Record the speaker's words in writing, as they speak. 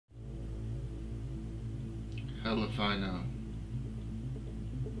Hell if I know.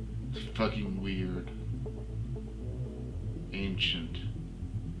 It's fucking weird. Ancient.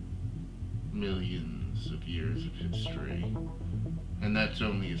 Millions of years of history. And that's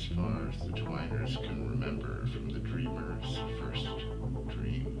only as far as the Twiners can remember from the dreamer's first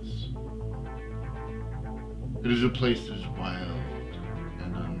dreams. It is a place that is wild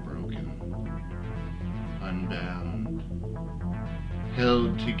and unbroken, unbound,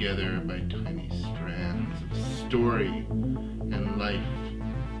 held together by tiny strands of story and life,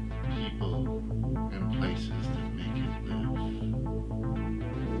 people and places that make it live.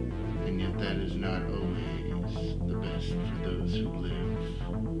 And yet that is not always the best for those who live,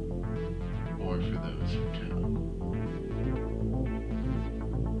 or for those who tell.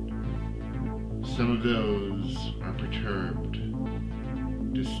 Some of those are perturbed,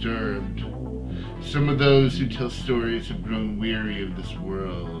 disturbed. Some of those who tell stories have grown weary of this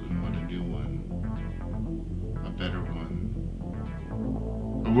world and want a new one, a better one.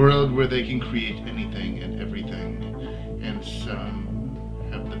 A world where they can create anything and everything, and some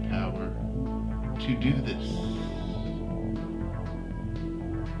have the power to do this.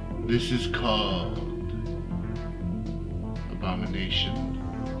 This is called Abomination.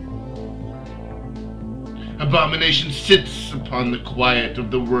 Abomination sits upon the quiet of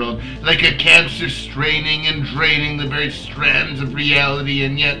the world like a cancer straining and draining the very strands of reality,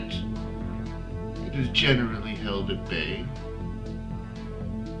 and yet it is generally held at bay.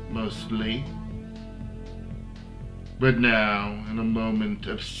 Mostly. But now, in a moment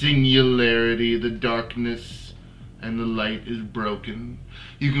of singularity, the darkness and the light is broken.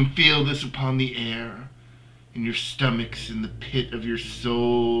 You can feel this upon the air, in your stomachs, in the pit of your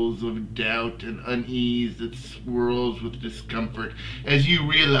souls of doubt and unease that swirls with discomfort as you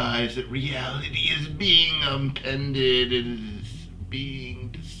realize that reality is being upended, it is being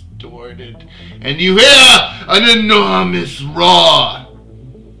distorted, and you hear an enormous roar.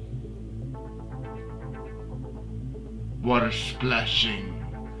 Water splashing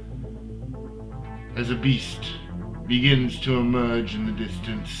as a beast begins to emerge in the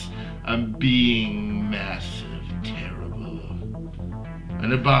distance, a being massive, terrible,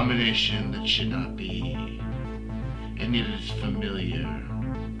 an abomination that should not be, and yet it is familiar.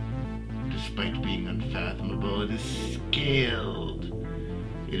 Despite being unfathomable, it is scaled,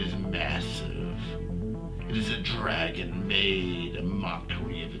 it is massive, it is a dragon made a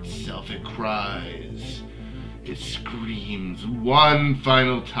mockery of itself. It cries, it screams one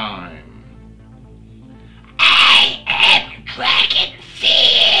final time.